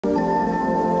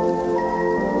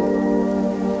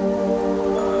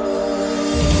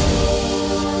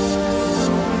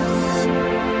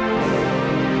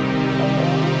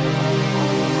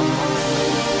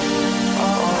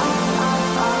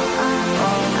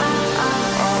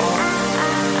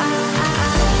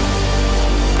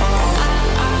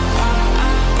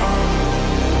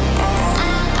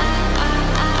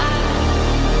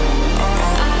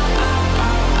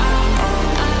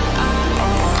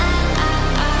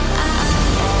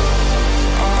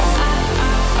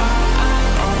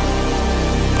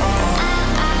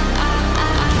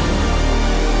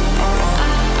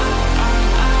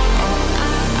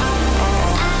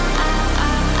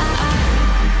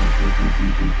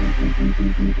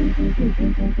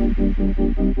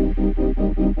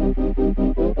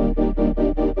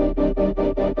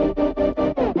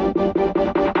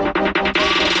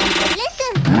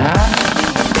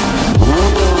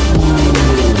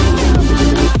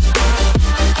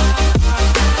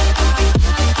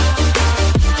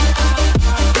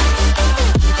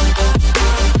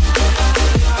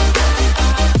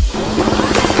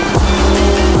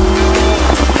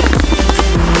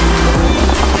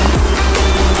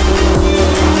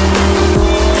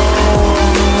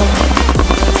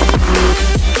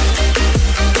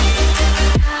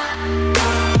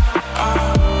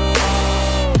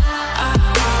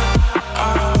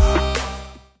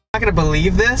Gonna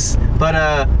believe this,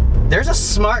 but there's a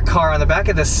smart car on the back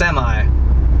of the semi.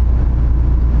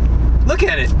 Look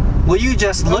at it. Will you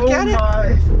just look at it?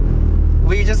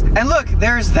 Will you just, and look,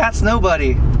 there's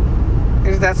ThatsNobody.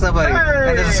 There's ThatsNobody. Hey.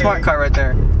 And there's a smart car right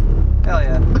there. Hell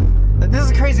yeah. This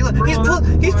is crazy. Look,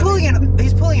 he's pulling an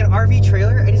RV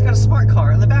trailer and he's got a smart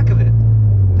car on the back of it.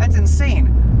 That's insane.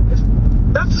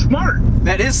 That's smart.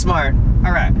 That is smart.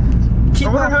 All right. I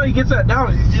wonder how he gets that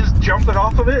down. Is he just jumping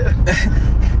off of it?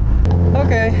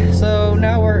 Okay, so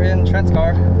now we're in Trent's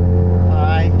car.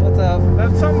 Hi. What's up?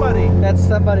 That's somebody. That's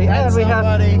somebody. That's and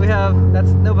somebody. we have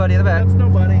ThatsNobody in the back. That's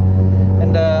nobody.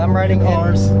 And I'm riding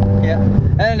UCARS. Yeah.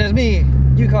 And there's me,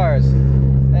 UCARS.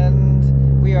 And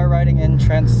we are riding in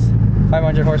Trent's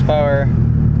 500 horsepower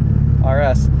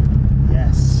RS.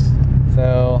 Yes.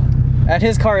 So, and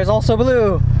his car is also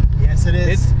blue. Yes, it is.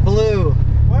 It's blue.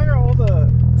 Why are all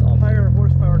the higher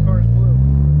horsepower cars blue?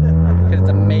 Because it's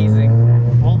amazing.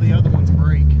 All the other ones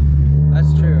break.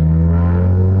 That's true.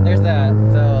 There's that.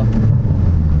 So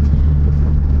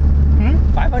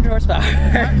 500 horsepower.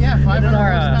 Yeah, 500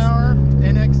 horsepower,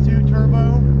 NX2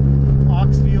 turbo,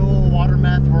 aux fuel, water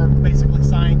meth. We're basically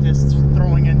scientists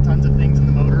throwing in tons of things in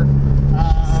the motor,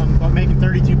 but making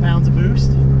 32 pounds of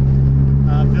boost.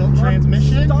 Built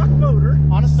transmission. Stock motor.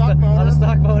 On a stock motor. On a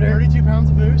stock motor. 32 pounds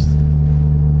of boost.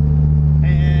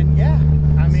 And yeah,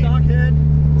 I mean,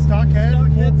 stock head,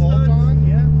 full bolt on.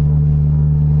 Yeah.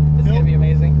 It's gonna be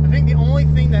amazing. I think the only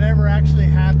thing that ever actually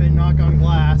happened, knock on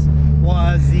glass,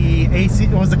 was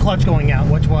the clutch going out,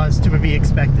 which was to be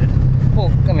expected.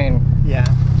 Well, I mean, yeah,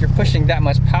 you're pushing that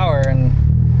much power, and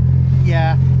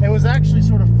yeah, it was actually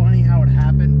sort of funny how it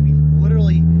happened. We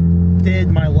literally did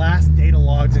my last data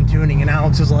logs and tuning, and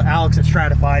Alex at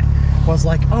Stratified was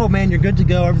like, "Oh man, you're good to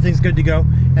go. Everything's good to go."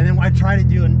 And then I tried to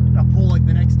do a pull like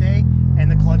the next day, and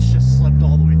the clutch just slipped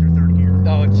all the way through third gear.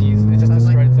 oh jeez, it just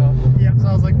destroyed itself. Yeah, so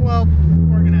I was like, well,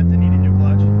 we're gonna have to need a new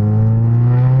clutch.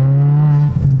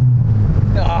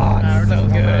 Oh, it's so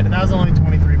good. That was only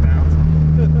 23 pounds.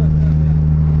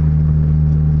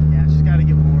 Yeah, she's got to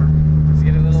get warm. Let's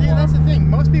get a little warm. That's the thing.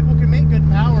 Most people can make good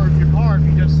power with your car if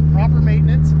you just proper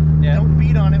maintenance, don't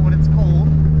beat on it when it's cold,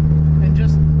 and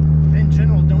just in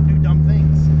general don't do dumb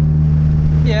things.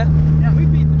 Yeah. Yeah, we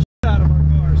beat the shit out of our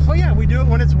cars. Oh yeah, we do it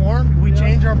when it's warm. We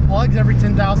change our plugs every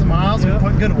 10,000 miles. We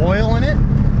put good oil in it.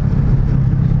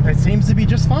 It seems to be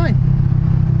just fine.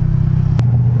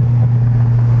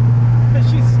 Is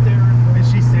she staring?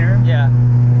 Is she staring? Yeah. I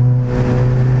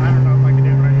don't know if I can do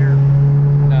it right here.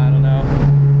 No, I don't know.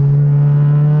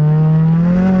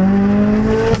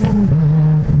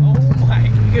 Oh my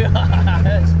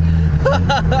gosh.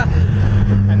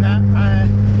 And that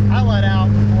I let out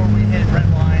before we hit red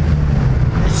line.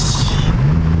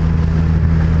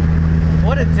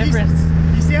 What a difference.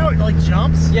 You see how it like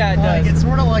jumps? Yeah, it does. It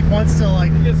sort of like wants to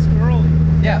like Get squirrely.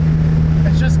 Yeah.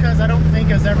 It's just because I don't think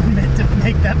I was ever meant to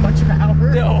make that much power.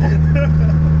 No.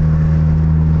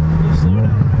 We'll slow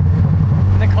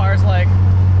down. The car's like,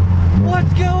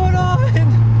 what's going on?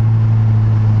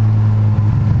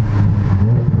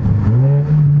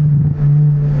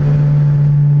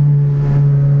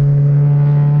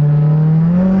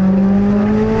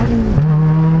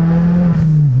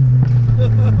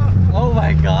 Oh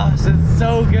my gosh, it's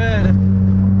so good.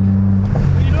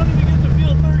 You don't even get to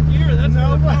feel third gear. That's where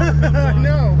the power comes on.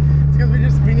 No, it's because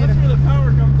we need That's where the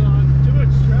power comes on. Too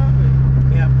much traffic.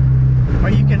 Yeah.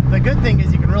 But you can. The good thing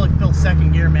is you can really feel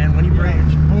second gear, man. When you brake,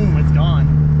 boom, it's gone.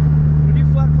 When you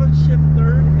flat foot shift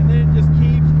third and then it just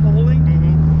keeps pulling.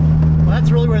 Well,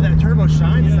 that's really where that turbo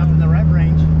shines. Is up in the rev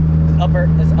range.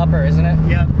 It's upper, isn't it?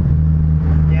 Yep.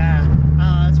 Yeah.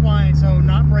 That's why. So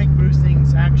not brake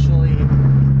boosting's actually.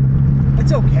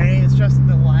 It's okay. It's just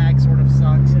the lag sort of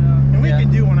sucks. Yeah. And we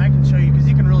can do one. I can show you because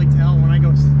you can really tell when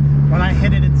I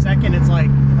hit it in second. It's like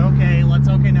okay,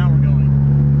 now we're going.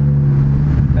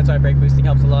 That's why brake boosting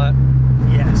helps a lot.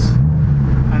 Yes.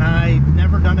 And I've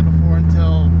never done it before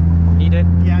until Need it?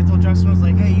 Yeah, I told Justin, I was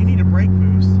like, hey, you need a brake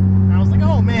boost. And I was like,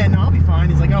 oh man, no, I'll be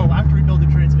fine. He's like, oh, after we build the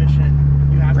transmission,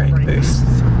 you have Brake to brake boost.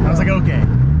 I was like, okay.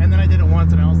 And then I did it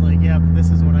once, and I was like, yeah,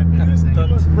 this is what I've been using.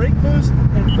 Brake boost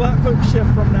and flat foot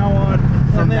shift from now on.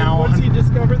 From and then now once on. he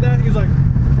discovered that, he's like,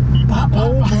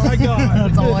 oh my god.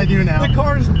 That's all I do now. The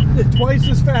car's twice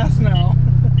as fast now.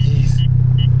 Jeez.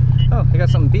 Oh, I got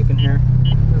something beeping here.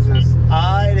 What is this?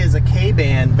 It is a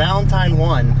K-band, Valentine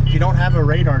 1. If you don't have a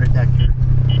radar detector,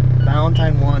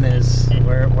 Valentine 1 is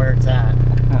where it's at.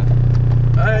 Huh.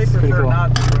 I pretty prefer cool.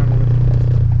 not to run with.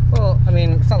 Well, I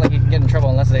mean, it's not like you can get in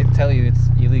trouble unless they tell you it's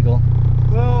illegal.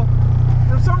 Well,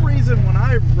 for some reason, when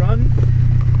I run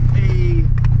a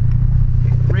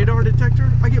radar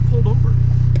detector, I get pulled over.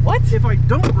 What? If I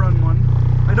don't run one,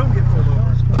 I don't get pulled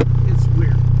over. It's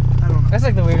weird. I don't know. That's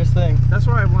like the weirdest thing. That's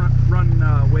why I run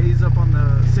Waze up on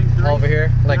the Sync 3. Over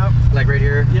here? Like, Yep. like right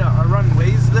here? Yeah, I run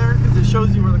Waze there because it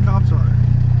shows you where the cops are.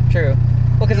 True.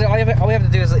 Well, because all we have to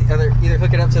do is either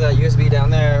hook it up to that USB down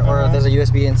there, or there's a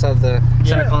USB inside the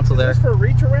center console there. Is this for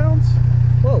reach arounds?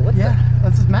 Whoa, what Yeah,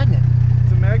 that's his magnet.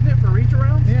 It's a magnet for reach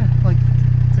arounds? Yeah, like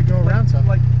to go around stuff.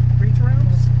 Like reach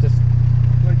arounds? Just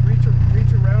Like reach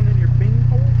around in your bing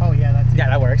hole? Oh yeah, that's yeah,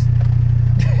 that works.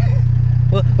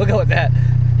 we'll go with that.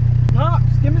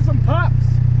 Pops! Give me some pops!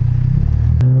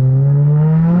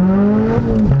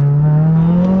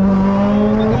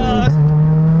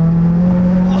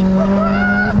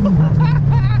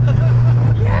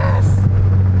 Yes!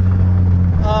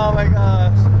 Oh my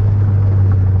gosh.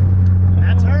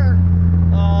 That's her.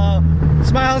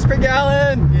 Smiles per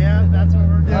gallon! Yeah, that's what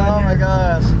we're doing. Oh my here.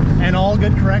 gosh. And all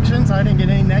good corrections. I didn't get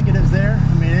any negatives there.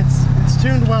 I mean, it's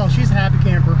tuned well. She's a happy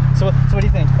camper. So what do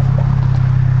you think?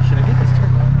 Should I get this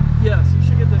turbo? Yes, you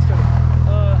should get this done.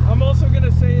 I'm also going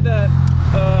to say that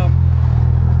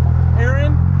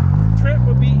Aaron, Trent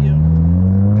will beat you.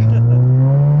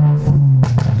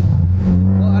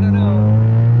 Well, I don't know.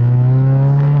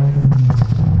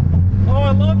 Oh,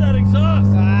 I love that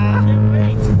exhaust. Can't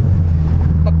wait.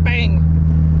 Bang!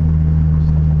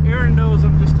 Aaron knows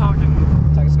I'm just talking.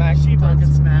 Talking smack.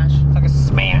 Talking smash. Talking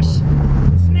smash.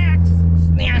 Snacks.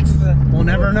 Snacks. We'll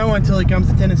never know until he comes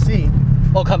to Tennessee.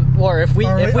 Or if we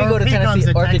go to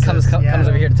Tennessee, or if he comes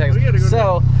over here to Texas. We gotta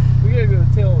go we gotta go to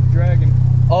Tail of Dragon.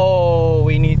 Oh,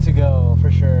 we need to go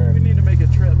for sure. We need to make a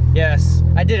trip. Yes,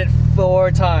 I did it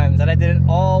 4 times, and I did it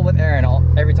all with Aaron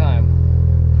every time.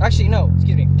 Actually, no,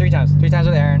 excuse me, 3 times. 3 times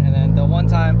with Aaron, and then the 1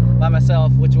 time by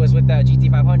myself, which was with that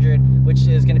GT500, which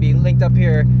is going to be linked up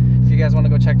here if you guys want to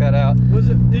go check that out.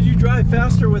 Did you drive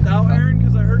faster without Aaron?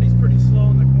 Because I heard he's pretty slow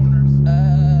in the corners.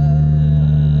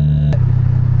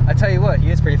 I tell you what,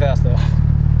 he is pretty fast though.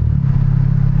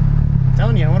 I'm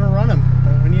telling you, I want to run him.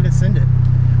 But we need to send it.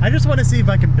 I just want to see if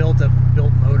I can build a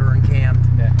motor and cammed.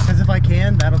 Yeah. Because if I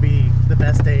can, that'll be the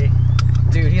best day.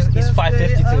 Dude, he's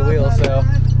 550 to the wheel, so.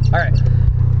 Alright,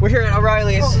 we're here at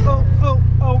O'Reilly's.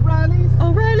 O'Reilly's.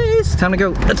 O'Reilly's! Time to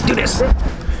go. Let's do this.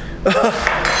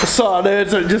 Saw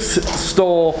dudes. I just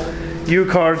stole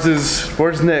UCARS'.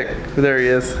 Where's Nick? There he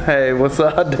is. Hey, what's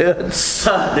up, dude? What's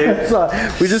up, dude?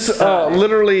 We just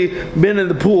literally been in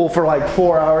the pool for like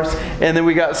 4 hours, and then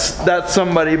we got that's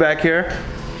somebody back here.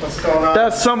 What's going on?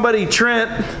 That's somebody,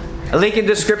 Trent. A link in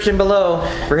description below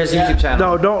for his YouTube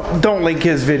channel. No, don't link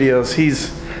his videos.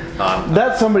 He's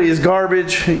that somebody is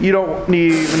garbage. You don't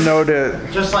need even know to.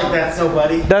 Just like That's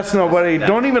Nobody. That's nobody.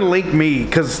 Don't even link me,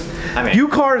 because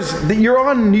UCARS. You're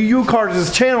on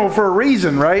UCARS' channel for a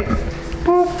reason, right?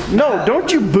 Boop. No,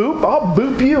 don't you boop. I'll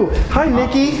boop you. Hi,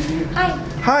 Nikki. Hi.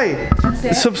 Hi.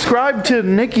 Subscribe to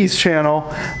Nikki's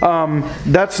channel.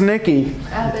 That's Nikki.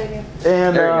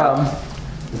 And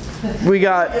we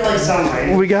got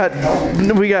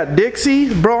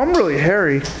Dixie. Bro, I'm really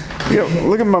hairy. Yo,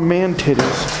 look at my man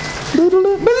titties.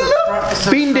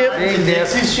 Bean dip.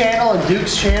 Dixie's channel and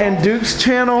Duke's channel. And Duke's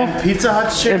channel. And Pizza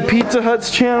Hut's channel. And Pizza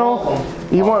Hut's channel.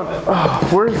 You want? Oh,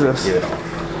 where is this?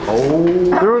 Oh,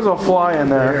 there was a fly in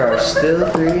there. There are still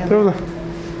 3 in there.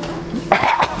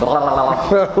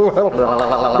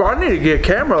 Bro, I need to get a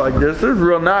camera like this. This is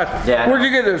real nice. Yeah. Where'd you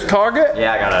get this? Target?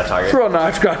 Yeah, I got a Target. It's real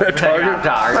nice. Got a Target.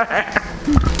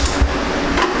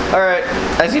 Alright,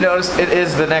 as you noticed, it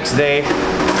is the next day,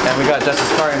 and we got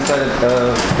Justin's car inside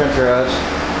the print garage.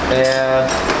 And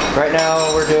right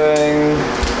now we're doing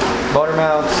motor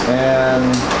mounts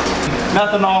and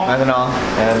Methanol. And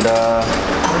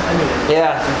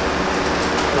yeah.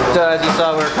 So as you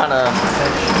saw, we were kind of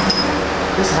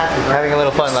having a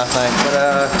little fun last night,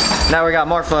 but now we got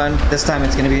more fun. This time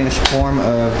it's going to be in the form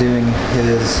of doing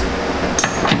his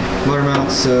motor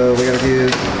mounts. So we gotta do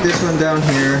this one down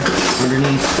here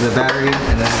underneath the battery,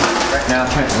 and then right now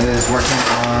Trent is working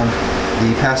on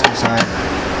the passenger side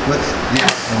with the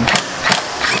Iridium.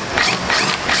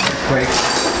 Earthquake.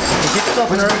 Get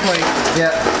yourself an earthquake.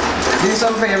 Yeah. Do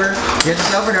yourself a favor. Get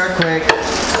yourself an earthquake.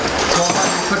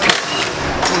 Look at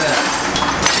that.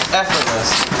 Effortless.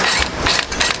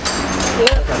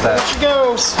 Yep, there she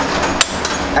goes.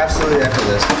 Absolutely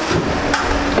effortless.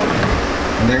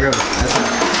 And there goes. That's it.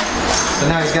 So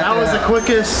now he's got that. Was the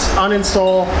quickest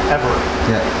uninstall ever.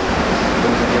 Yeah.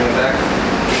 Back.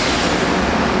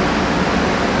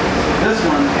 This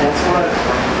one, it's what I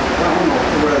don't know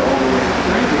where all the way.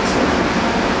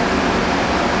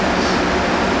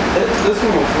 This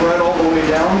one will thread all the way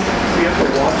down, so you have to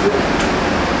watch it.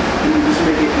 And you just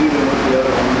make it even with the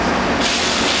other ones.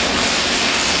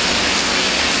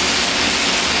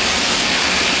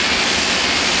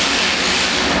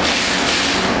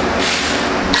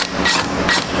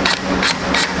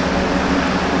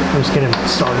 We'll just get him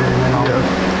started and then I'll go.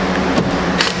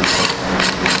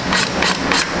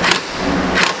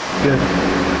 Good.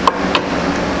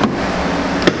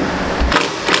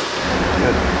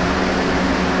 Good.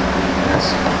 Yes.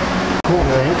 Cool, I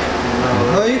think.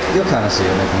 Well, you'll kind of see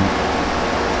it, I think.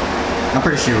 I'm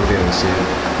pretty sure we'll be able to see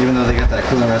it. Even though they got that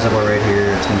coolant reservoir right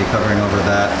here, it's going to be covering over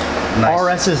that. Nice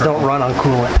RSs purple. don't run on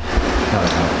coolant. No, they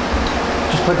don't.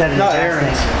 Just put that in Not the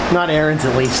Aaron's. tank. Not Aaron's,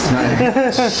 at least.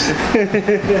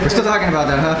 We're still talking about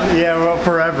that, huh? Yeah, well,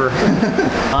 forever.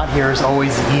 Not here is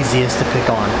always the easiest to pick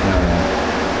on. No,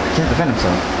 he can't defend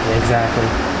himself. Exactly.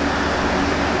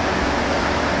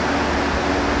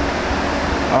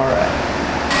 All right.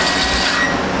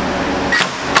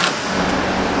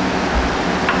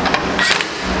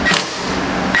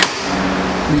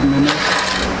 Leave them in there.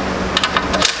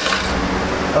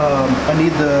 I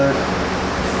need the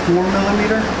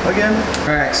 4mm again.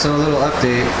 Alright, so a little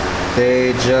update.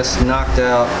 They just knocked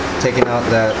out, taking out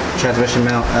that transmission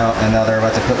mount out, and now they're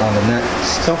about to put on the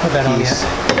next Don't put that on piece.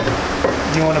 yet.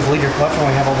 Do you want to bleed your clutch when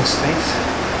we have all this space?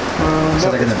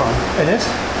 So they're gonna. It is?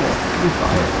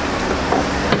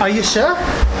 Yeah, are you sure?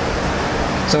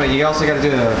 So wait, you also got to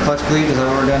do a clutch bleed? Is that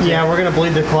what we're doing? Yeah, we're gonna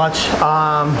bleed the clutch.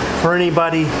 For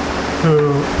anybody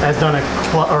who has done a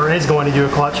or is going to do a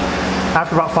clutch,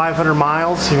 after about 500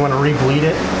 miles, you want to re-bleed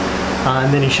it,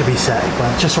 and then you should be set.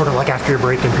 But just sort of like after your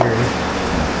braking period.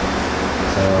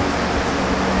 So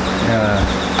I'm gonna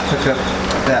hook up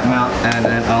that mount, and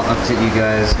then I'll update you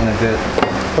guys in a bit.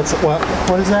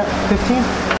 What is that? 15?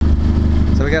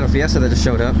 So we got a Fiesta that just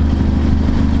showed up.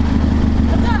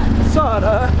 Saw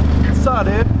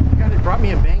dude. God, it brought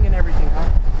me a bang and everything, huh?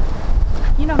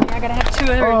 You know me, I gotta have two of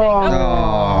everything.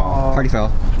 Oh, party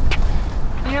foul.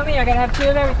 You know me, I gotta have two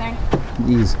of everything.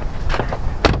 Ease.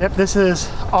 Yep, this is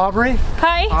Aubrey.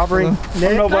 Hi. Aubrey,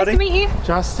 Nick, Nice to meet you.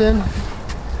 Justin.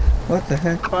 What the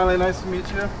heck? Finally, nice to meet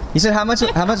you. You said how much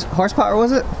horsepower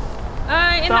was it?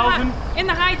 In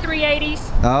the high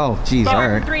 380s. Oh, geez, all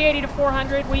right. 380 to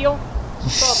 400 wheel.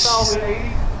 1,080.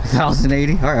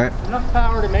 1080. All right. Enough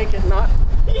power to make it not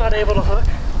able to hook.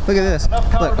 Look at this.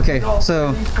 Look, okay,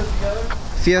 so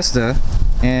Fiesta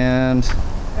and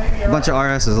a bunch of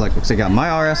RSs. Look, so you got my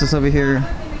RSs over here.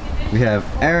 We have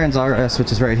Aaron's RS,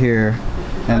 which is right here,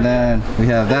 and then we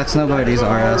have ThatsNobody's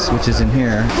RS, which is in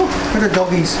here. Look at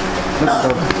doggies. Look at the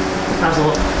dog. How's it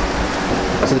look?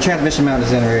 So the transmission mount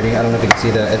is in already. I don't know if you can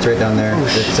see that. It's right down there. It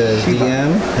says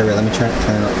DM. Here, wait, let me turn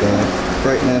up the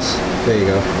brightness. There you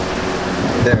go.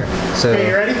 There. So. Okay,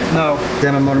 you ready? No.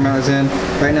 Damond motor mount is in.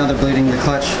 Right now they're bleeding the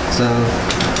clutch. So.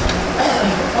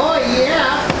 Oh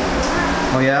yeah.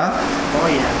 Oh yeah. Oh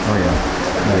yeah. Oh yeah.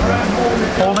 There you go.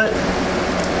 Hold it.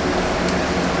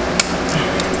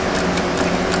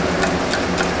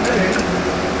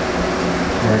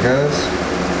 There it goes.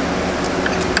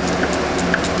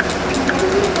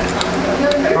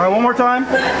 All right, one more time.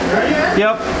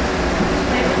 Yep.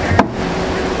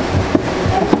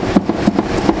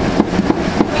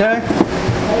 Okay.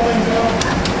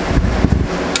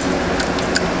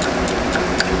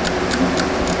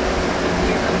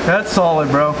 That's solid,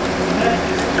 bro.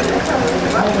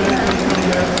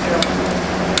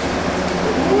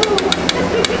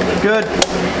 Good.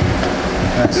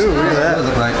 That's, Ooh, look at that. What does it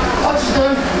look like? Clutch is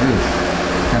done.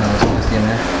 Kind of looks nasty in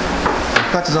there. The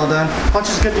clutch is all done. Clutch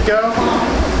is good to go.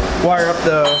 Wire up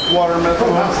the water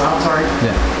methanol. I'm sorry.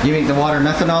 Yeah. You mean the water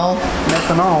methanol?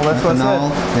 Methanol, that's what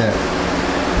Methanol. I Yeah.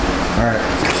 All right.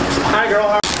 Hi,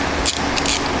 girl.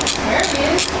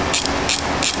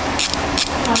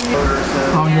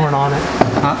 Oh, you weren't on it.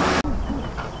 Huh?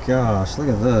 Gosh, look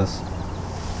at this.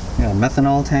 Got a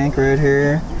methanol tank right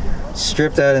here.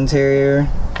 Stripped out interior.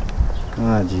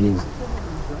 Oh, jeez.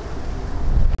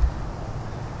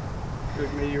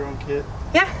 made your own kit?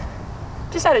 Yeah.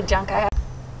 Just out of junk I had.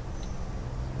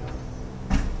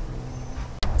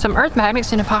 Some earth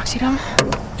magnets and epoxied them.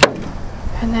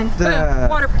 And then That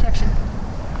water protection.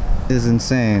 is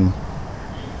insane.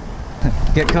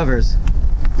 Get covers.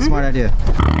 Smart idea.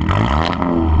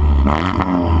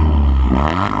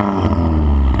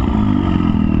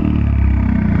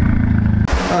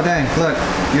 Oh dang, look,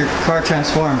 your car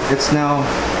transformed. It's now,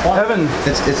 Evan.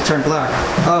 it's turned black.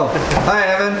 Oh, hi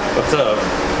Evan. What's up?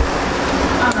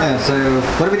 Yeah, so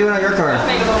what are we doing on your car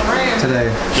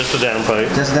today? Just a downpipe.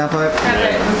 Just a downpipe?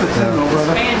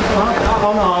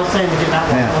 Oh no, I was saying to get that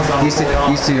one. Yeah, these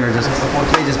two are just,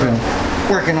 they just been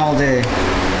working all day.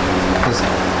 Just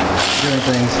doing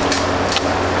things.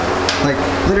 Like,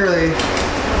 literally,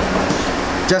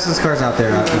 Justin's car's out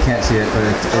there. You can't see it, but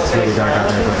it's really dark out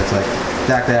there, but it's like,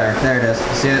 back there. There it is.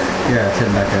 You see it? Yeah, it's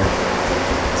hidden back there.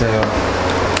 So,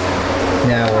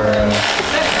 now we're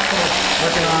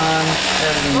working on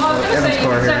Evan's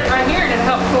car you can set it here. right here and it'll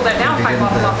help pull that downpipe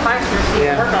off the pipe so you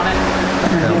can work on it.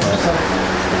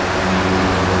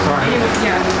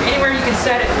 Anywhere you can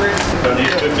set it where it's... I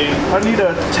need 15. I need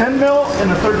a 10 mil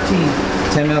and a 13.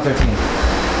 10 mil 13.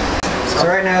 So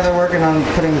right now they're working on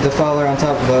putting the defouler on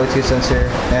top of the O2 sensor,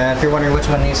 and if you're wondering which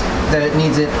one needs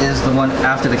it is the one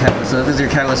after the catalyst. So this is your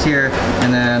catalyst here,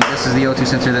 and then this is the O2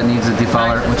 sensor that needs the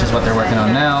defouler, which is what they're working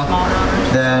on now.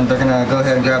 Then they're gonna go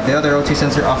ahead and grab the other O2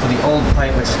 sensor off of the old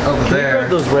pipe, which is over there.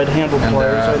 Those red handle And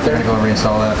pliers right they're there. gonna go and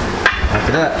reinstall that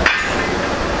after that.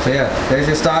 So yeah, there's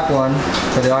your stock one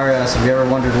for the RS. If you ever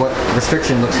wondered what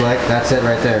restriction looks like, that's it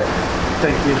right there.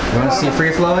 Thank you. You want to see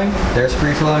free flowing? There's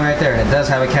free flowing right there, and it does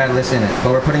have a catalyst in it, but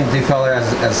we're putting the defouler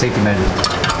as a safety measure.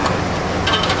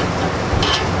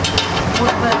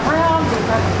 Flip that around.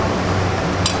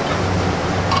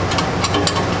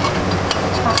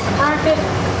 Across the bracket.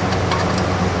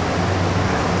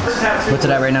 What's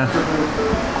it at right now?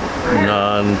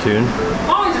 Non-tune. I'm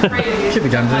always afraid of you. Should be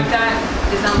done, Like dude.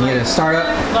 that. You need to start up.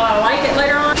 Will I like it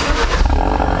later on?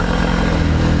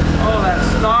 Oh, that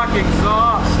stock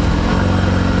exhaust.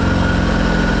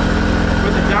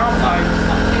 With the downpipe.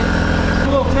 A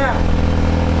little tap.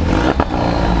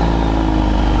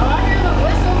 Oh, I hear the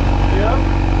whistle. Yep.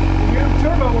 You hear the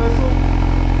turbo whistle.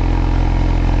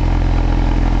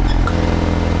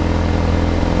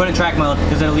 Put it in track mode,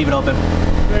 because it'll leave it open.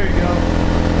 There you go.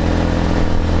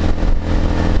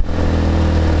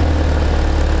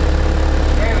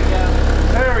 There we go.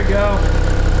 There we go.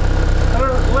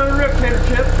 Let her rip, Tater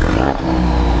Chip.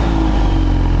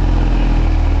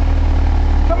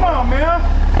 Come on, man.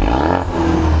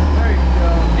 There you go.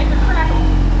 Make it crackle.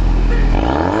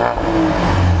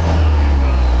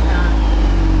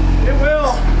 It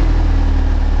will.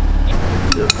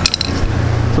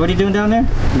 So what are you doing down there?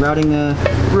 Routing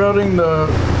Routing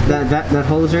that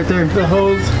hose right there? the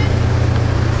hose.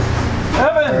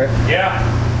 Evan! Alright. Yeah.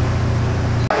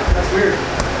 That's weird.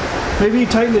 Maybe you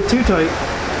tightened it too tight.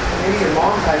 Maybe your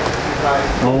mom typed it too tight.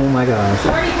 Oh my gosh.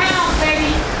 30 pounds,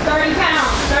 baby. 30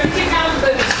 pounds. 32 pounds of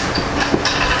boost.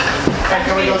 Hey,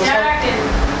 can we go this way? Jacked and,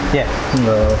 Yeah.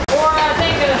 No. or I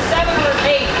think a 7 or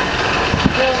 8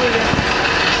 milliliters.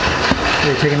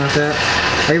 You're taking off that.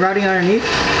 Are you routing underneath?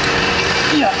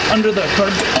 Yeah, under the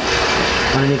card.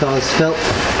 Underneath all this felt?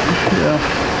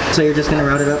 Yeah. So you're just gonna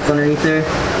route it up underneath there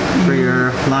for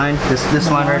your line? This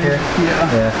line right here?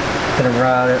 Yeah. Yeah. Gonna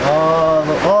route it all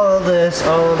this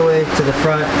all the way to the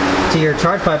front, to your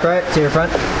charge pipe, right? To your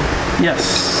front?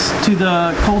 Yes. To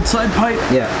the cold side pipe.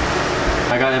 Yeah.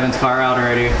 I got Evan's car out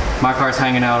already. My car's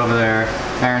hanging out over there.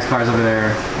 Aaron's car's over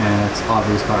there, and it's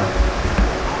Aubrey's car.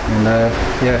 And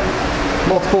yeah,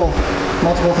 multiple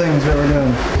things that we're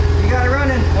doing. You got it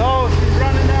running. Oh, she's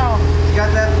running now. You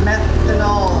got that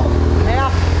methanol.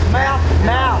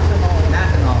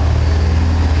 Methanol.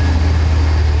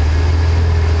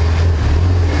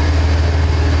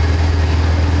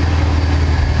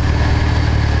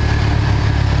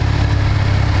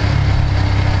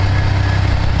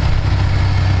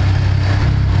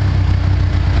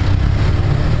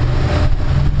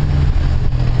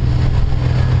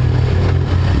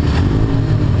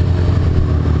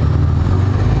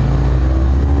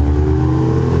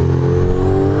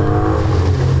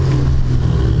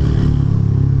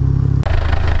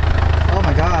 Oh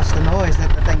my gosh, the noise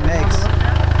that the thing makes.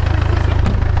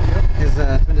 His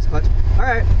twin disc clutch.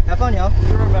 Alright, have fun, y'all.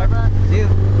 See you.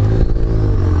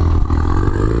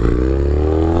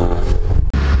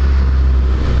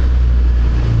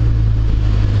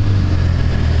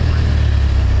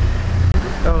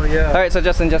 Oh yeah. Alright, so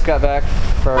Justin just got back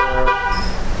for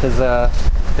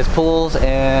his pools,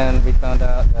 and we found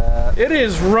out that It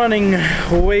is running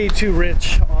way too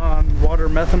rich on water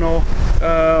methanol.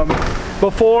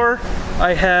 Before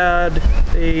I had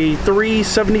a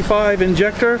 375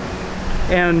 injector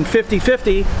and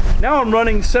 50/50. Now I'm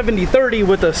running 70/30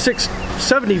 with a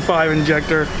 675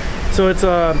 injector. So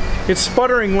it's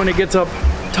sputtering when it gets up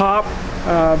top.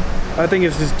 I think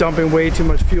it's just dumping way too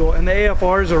much fuel. And the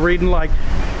AFRs are reading like,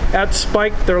 at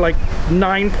spike they're like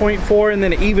 9.4, and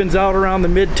then it evens out around the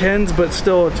mid-10s, but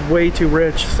still it's way too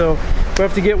rich. So we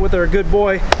have to get with our good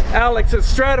boy Alex at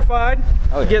Stratified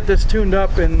to get this tuned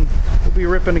up, and we'll be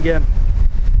ripping again.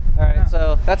 All right,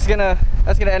 so that's gonna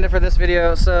end it for this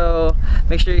video. So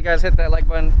make sure you guys hit that like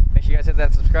button. Make sure you guys hit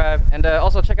that subscribe, and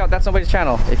also check out That's Nobody's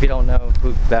channel if you don't know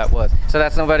who that was. So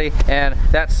That's Nobody and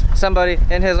That's Somebody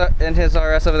in his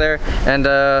RS over there, and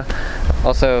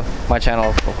also my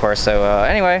channel, of course. So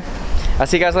anyway, I'll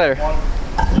see you guys later.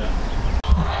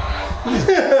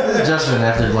 This is Justin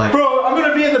after like. Bro, I'm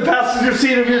gonna be in the passenger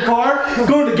seat of your car,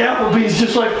 going to Gapplebee's,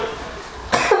 just like.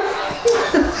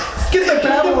 Get the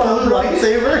paddle on the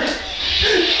lightsaber.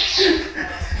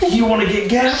 You want to get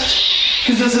gapped?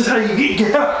 Because this is how you get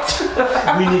gapped.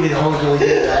 We need to hopefully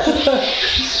get that.